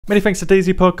Many thanks to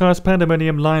DayZ Podcast,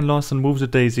 Pandemonium, Lion Loss and Wolves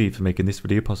of DayZ for making this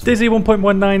video possible. DayZ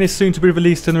 1.19 is soon to be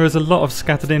released and there is a lot of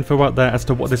scattered info out there as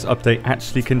to what this update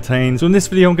actually contains. So in this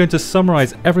video I'm going to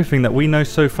summarise everything that we know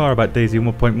so far about DayZ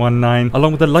 1.19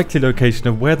 along with the likely location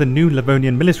of where the new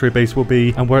Livonian military base will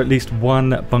be and where at least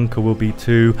one bunker will be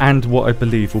too, and what I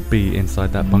believe will be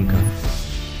inside that bunker.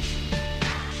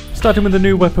 Starting with the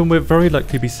new weapon we're very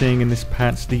likely to be seeing in this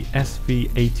patch, the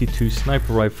SV82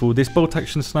 sniper rifle. This bolt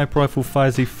action sniper rifle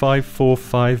fires a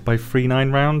 5.45 by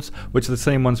 3.9 rounds, which are the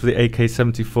same ones for the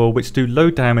AK-74, which do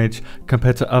low damage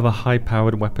compared to other high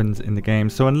powered weapons in the game.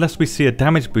 So unless we see a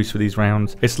damage boost for these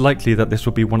rounds, it's likely that this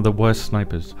will be one of the worst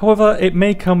snipers. However, it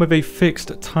may come with a fixed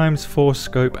 ×4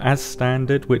 scope as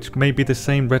standard, which may be the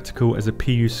same reticle as a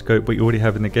PU scope what you already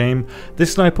have in the game.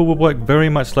 This sniper will work very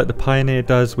much like the Pioneer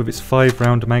does with its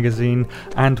 5-round magazine,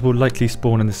 and will likely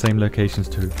spawn in the same locations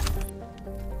too.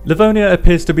 Livonia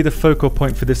appears to be the focal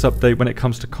point for this update when it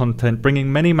comes to content,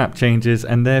 bringing many map changes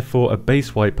and therefore a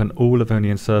base wipe on all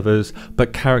Livonian servers,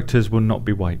 but characters will not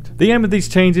be wiped. The aim of these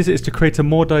changes is to create a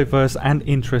more diverse and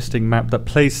interesting map that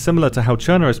plays similar to how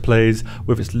Chernarus plays,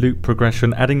 with its loot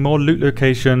progression, adding more loot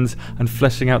locations and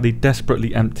fleshing out the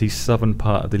desperately empty southern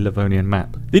part of the Livonian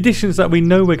map. The additions that we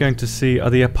know we're going to see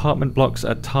are the apartment blocks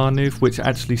at Tarnuf, which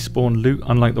actually spawn loot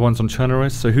unlike the ones on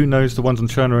Chernarus, so who knows, the ones on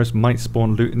Chernarus might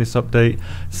spawn loot in this update.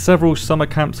 Several summer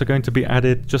camps are going to be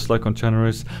added, just like on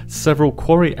Chernarus. Several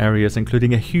quarry areas,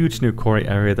 including a huge new quarry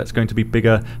area that's going to be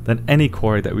bigger than any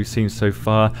quarry that we've seen so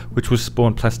far, which will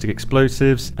spawn plastic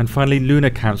explosives. And finally, lunar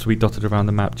camps will be dotted around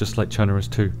the map, just like Chernarus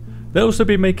 2. They'll also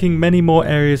be making many more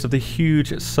areas of the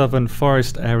huge southern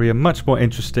forest area much more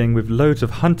interesting, with loads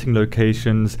of hunting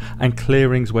locations and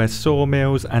clearings where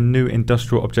sawmills and new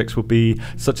industrial objects will be,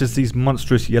 such as these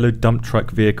monstrous yellow dump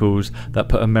truck vehicles that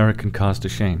put American cars to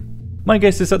shame. My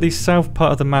guess is that the south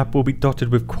part of the map will be dotted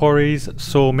with quarries,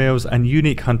 sawmills and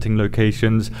unique hunting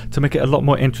locations to make it a lot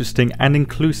more interesting and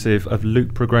inclusive of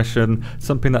loot progression,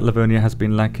 something that Livonia has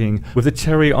been lacking, with the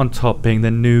cherry on top being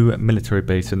the new military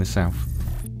base in the south.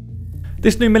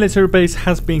 This new military base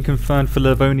has been confirmed for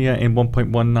Livonia in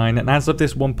 1.19, and as of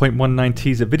this 1.19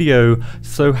 teaser video,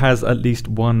 so has at least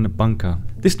one bunker.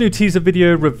 This new teaser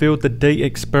video revealed the date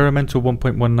experimental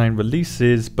 1.19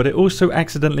 releases, but it also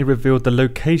accidentally revealed the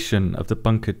location of the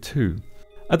bunker too.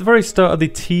 At the very start of the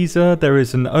teaser, there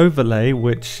is an overlay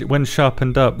which, when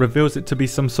sharpened up, reveals it to be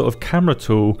some sort of camera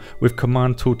tool with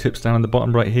command tooltips down on the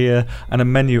bottom right here and a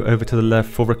menu over to the left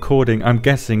for recording, I'm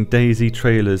guessing, DayZ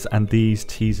trailers and these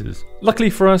teasers. Luckily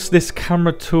for us, this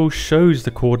camera tool shows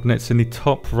the coordinates in the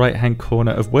top right hand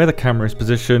corner of where the camera is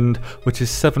positioned, which is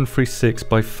 736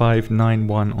 by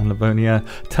 591 on Livonia,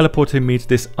 teleporting me to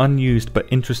this unused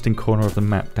but interesting corner of the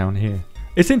map down here.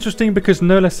 It's interesting because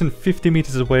no less than 50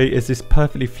 meters away is this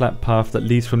perfectly flat path that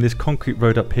leads from this concrete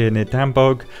road up here near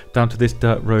Dambog down to this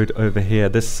dirt road over here.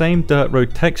 The same dirt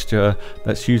road texture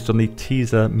that's used on the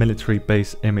teaser military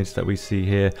base image that we see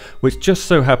here, which just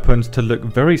so happens to look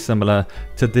very similar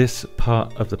to this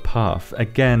part of the path.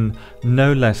 Again,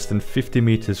 no less than 50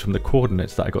 meters from the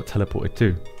coordinates that I got teleported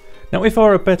to. Now if I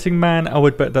were a betting man, I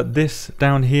would bet that this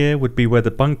down here would be where the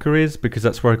bunker is, because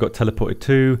that's where I got teleported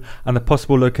to, and the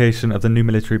possible location of the new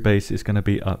military base is going to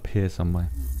be up here somewhere.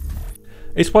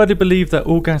 It's widely believed that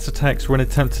all gas attacks were an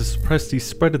attempt to suppress the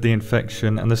spread of the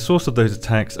infection, and the source of those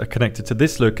attacks are connected to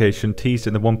this location teased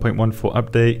in the 1.14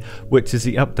 update, which is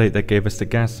the update that gave us the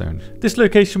gas zone. This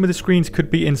location with the screens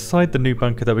could be inside the new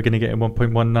bunker that we're going to get in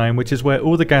 1.19, which is where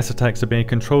all the gas attacks are being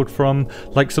controlled from,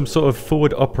 like some sort of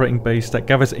forward operating base that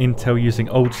gathers intel using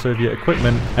old Soviet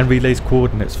equipment and relays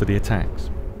coordinates for the attacks.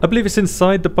 I believe it's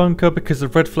inside the bunker because the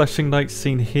red flashing light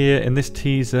seen here in this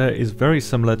teaser is very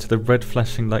similar to the red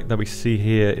flashing light that we see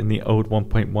here in the old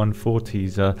 1.14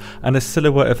 teaser, and a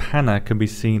silhouette of Hannah can be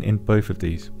seen in both of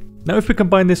these. Now if we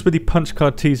combine this with the punch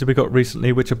card teaser we got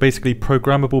recently, which are basically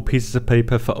programmable pieces of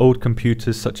paper for old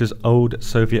computers such as old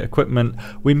Soviet equipment,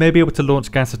 we may be able to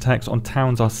launch gas attacks on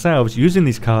towns ourselves using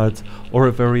these cards, or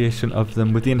a variation of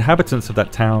them, with the inhabitants of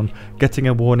that town getting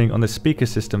a warning on the speaker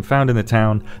system found in the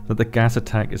town that the gas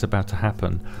attack is about to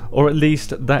happen. Or at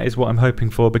least that is what I'm hoping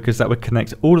for, because that would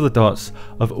connect all of the dots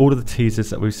of all of the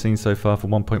teasers that we've seen so far for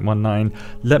 1.19.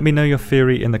 Let me know your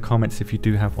theory in the comments if you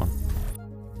do have one.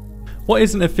 What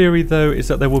isn't a theory though is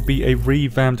that there will be a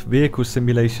revamped vehicle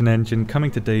simulation engine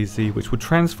coming to DayZ, which will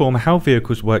transform how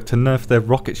vehicles work to nerf their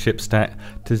rocket ship stat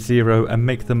to 0 and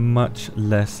make them much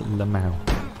less Lamau.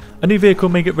 A new vehicle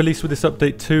may get released with this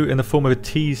update too, in the form of a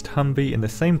teased Humvee in the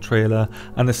same trailer,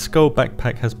 and the skull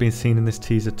backpack has been seen in this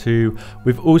teaser too.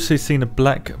 We've also seen a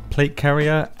black plate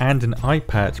carrier and an eye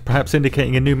patch, perhaps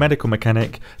indicating a new medical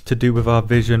mechanic to do with our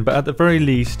vision, but at the very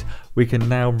least we can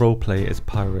now roleplay as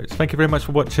pirates. Thank you very much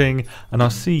for watching, and I'll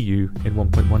see you in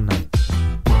 1.19.